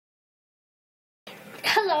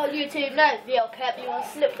Hello YouTube, nice video cap you on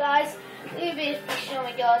Slip guys. We'll be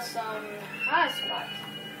showing y'all some high spots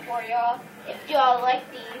for y'all if y'all like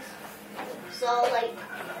these. So like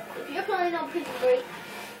if you're playing on Prison Break,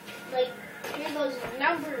 like here goes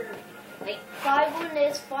number like 5 on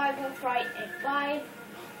this, 5 on Fright, and 5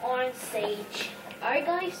 on Sage. Alright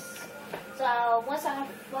guys, so once I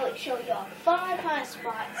show y'all 5 high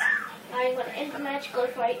spots, I'm gonna end the match, go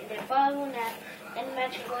to Fright, and then 5 on that. And the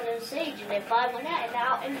match will go to Sage, and then 5 on that, and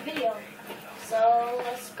now in the video. So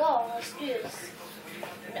let's go, let's do this.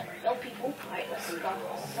 No people. Alright, let's go.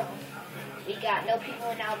 So we got no people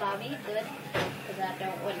in our lobby, good. Because I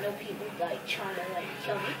don't want no people like trying to like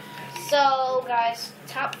kill me. So guys,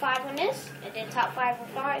 top 5 on this, and then top 5 on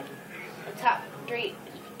 5, and top 3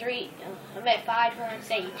 I'm at 5 on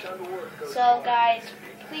Sage. So guys,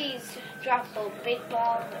 please drop the big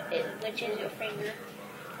ball, which is your finger,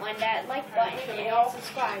 on that like button and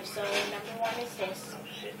subscribe. So number 1 is this.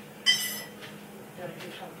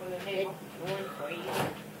 Good one for you.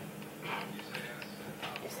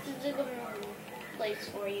 This is a good place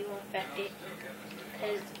for you, Infected.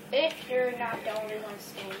 Because if you're not the only one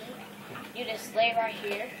standing, you just lay right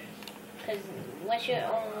here. Because once you're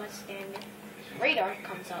the only one standing, radar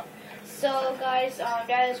comes up. So guys,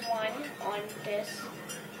 that is 1 on this.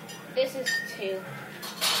 This is 2.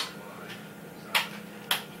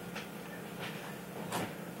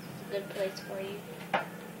 Good place for you.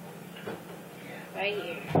 Right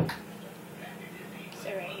here. So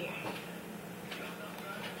right here.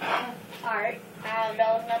 Alright, that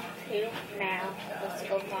was number 2. Now, let's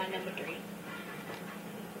go find number 3.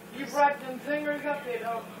 You brought them fingers up there,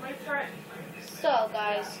 though. Make sure. So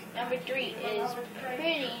guys, number 3 is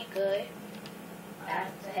pretty good,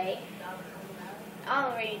 I'd say. I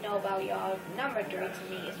don't really know about y'all. Number 3 to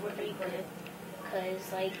me is pretty good.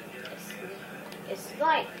 Cause like, it's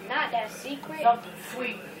like not that secret. Something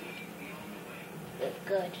sweet.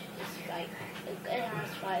 Good. It's like a good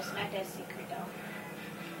house spot. It's not that secret though.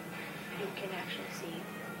 You can actually see.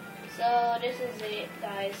 So this is it,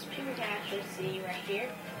 guys. People can actually see right here.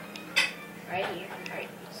 Right here. Right.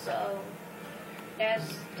 So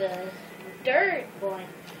that's the 3rd one.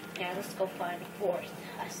 Now let's go find the 4th.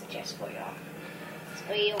 I suggest for y'all. It's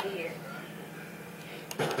way over here.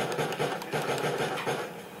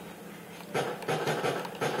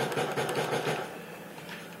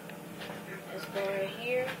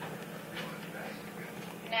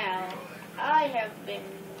 I have been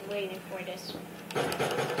waiting for this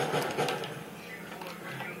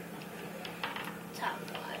top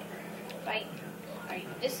 5, right?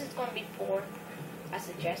 Alright, this is going to be 4, I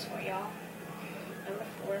suggest for y'all. Number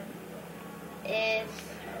 4 is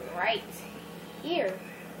right here.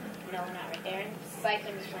 No, not right there.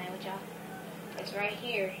 Cycling is playing with y'all. It's right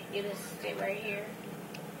here. You just sit right here.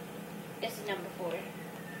 This is number 4.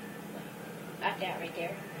 Not that right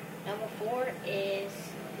there. Number 4 is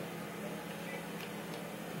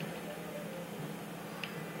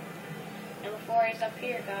up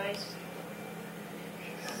here, guys.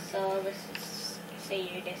 So let's just say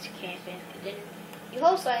you're just camping, and then you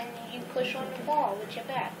hold something, you push on the wall with your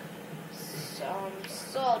back.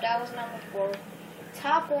 So that was number 4.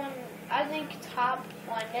 I think top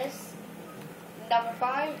on this, number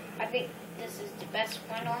 5. I think this is the best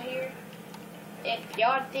one on here. If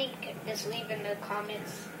y'all think, just leave in the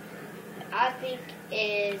comments. I think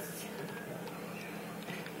is,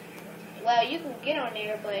 well, you can get on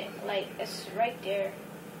there, but like it's right there,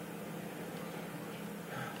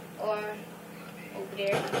 or over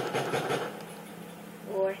there,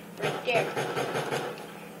 or right there.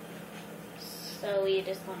 So we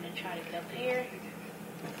just want to try to get up here.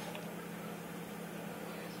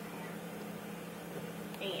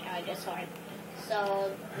 Yeah, that's hard.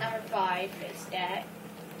 So number 5 is that,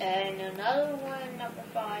 and another one, number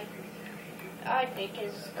 5, I think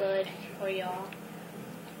is good for y'all.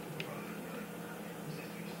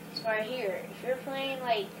 Right here. If you're playing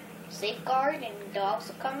like Safeguard and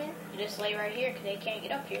dogs are coming, you just lay right here because they can't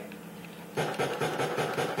get up here.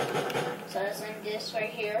 So let's end this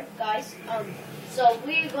right here, guys. So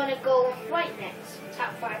we're gonna go Fright next.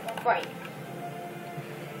 Top 5 on Fright.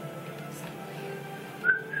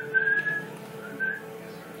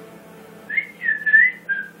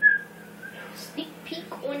 Sneak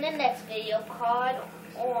peek on the next video.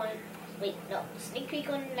 Sneak peek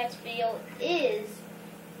on the next video is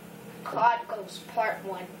COD Ghost Part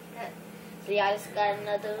 1. So yeah, I just got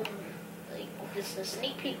another, like, this is a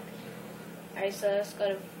sneak peek. Alright, so let's go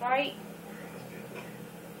to Fright.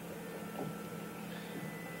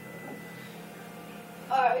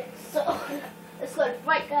 Alright, so let's go to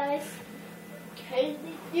Fright, guys.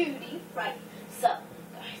 Crazy Duty, right. So,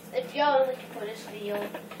 guys, if if y'all are looking for this video,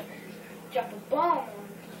 drop a bomb,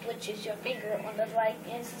 which is your finger, on the like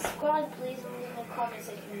and subscribe, please, and leave a comment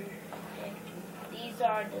section. These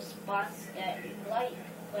are the spots that you like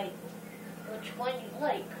which one you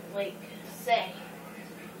like say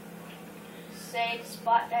the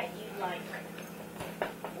spot that you like,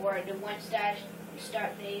 or the ones that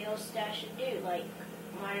start videos that I should do, like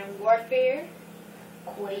Modern Warfare,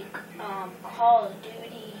 Quake, Call of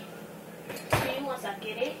Duty 2 once I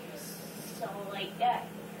get it, so like that.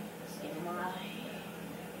 Say my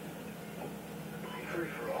Free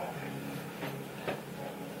for all.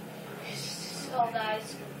 So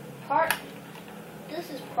guys, this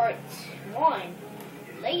is part 1.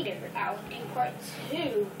 Later I will do part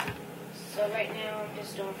 2. So right now I'm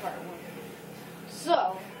just doing part 1.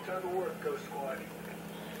 So Time to work, Ghost Squad.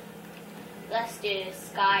 let's do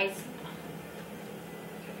this, guys.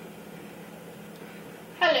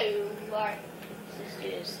 Hello, Mark. Let's do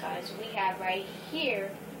this, guys. We have right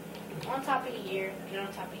here, on top of here, and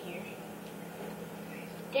on top of here.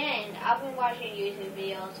 Then I've been watching YouTube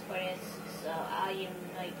videos for this, so I am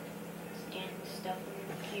like scanning stuff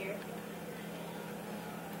in here.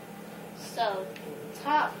 So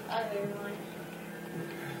top other one.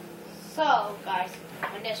 So guys,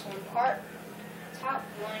 on this one part, top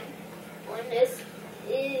one on this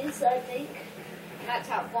is, I think, not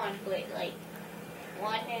top one, but like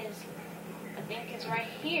one is, I think it's right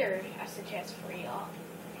here. I suggest for y'all,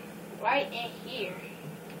 right in here.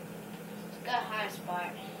 It's got a high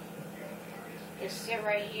spot. Just sit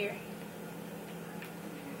right here.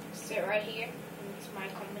 Sit right here. And somebody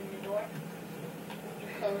come in the door. You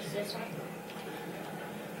close this one.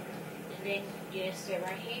 And then you just sit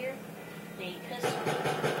right here. Then you pistol.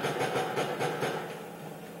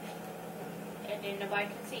 And then nobody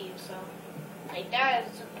can see you. So, like, that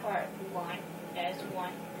is part 1. That is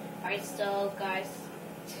 1. Alright, so guys,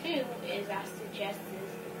 2 is, I suggest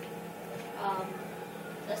is,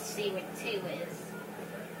 let's see what 2 is.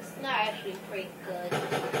 It's not actually pretty good.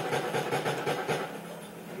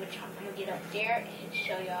 I'm gonna get up there and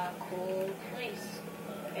show y'all a cool place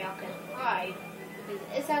where y'all can hide. Because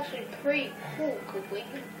it's actually pretty cool, because when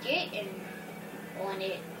you get in on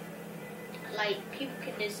it, like, people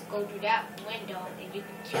can just go through that window and you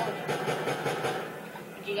can kill them.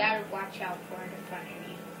 But you gotta watch out for it in front of you.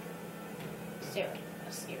 So,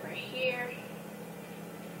 let's get right here.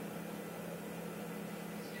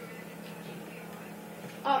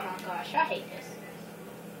 Oh my gosh, I hate this.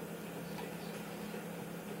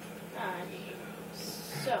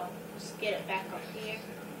 So, let's get it back up here.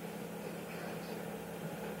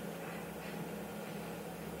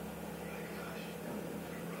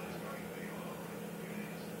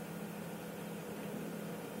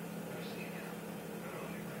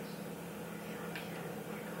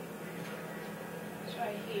 It's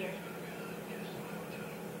right here.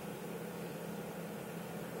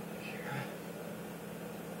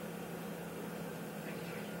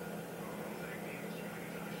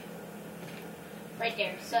 Right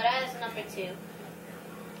there. So that is number 2.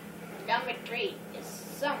 Number 3 is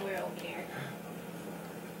somewhere over there.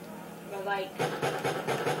 But like,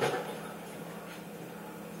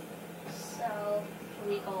 so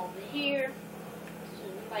we go over here. So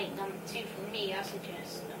like number 2 for me, I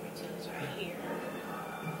suggest number 2 is right here.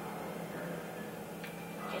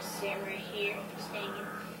 Just sit right here, just hanging.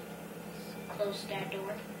 Close that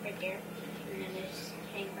door right there, and then just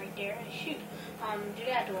hang right there and shoot. Do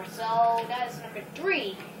that door. So that is number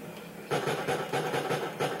 3.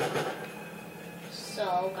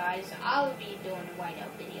 So guys, I'll be doing a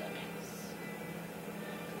whiteout video next.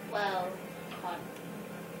 Well,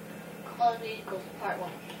 Call of Duty Ghosts part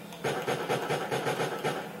 1.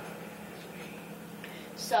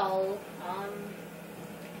 So,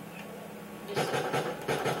 just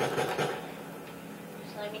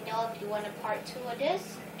let me know if you want a part 2 of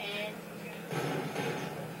this, and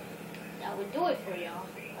I would do it for y'all.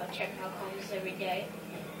 I'll check my comments every day,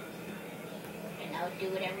 and I'll do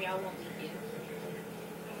whatever y'all want me to do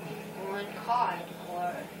on COD or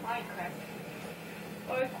Minecraft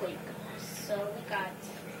or Quake. So we got,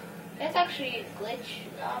 that's actually a glitch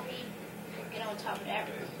lobby to get on top of that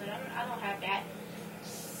roof, but I don't have that.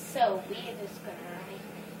 So we are just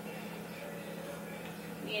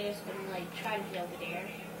gonna like try to get over there.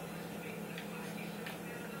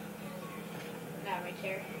 Not right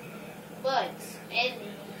there. But in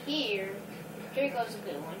here goes a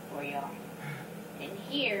good one for y'all. In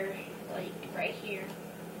here, like right here,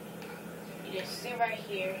 you just sit right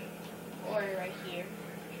here, or right here.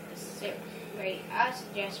 Just sit right. I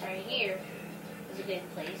suggest right here is a good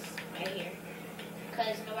place, right here,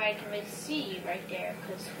 because nobody can really see you right there.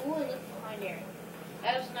 Because who will look behind there?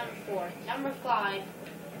 That was number 4. Number 5,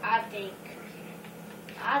 I think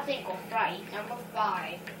was right. Number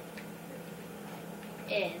 5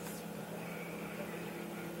 is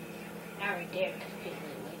not right there because people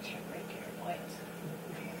will check right there. What?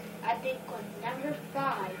 I think on number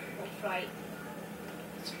 5 was right.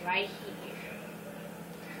 It's right here.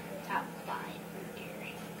 Top 5 right there.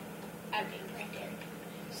 I think right there.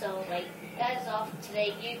 So, like, that is all for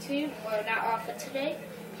today, YouTube. We're not off for today.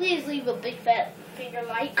 Please leave a big fat finger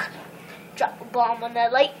like. Drop a bomb on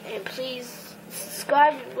that like. And please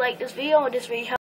subscribe and like this video. And this really helps.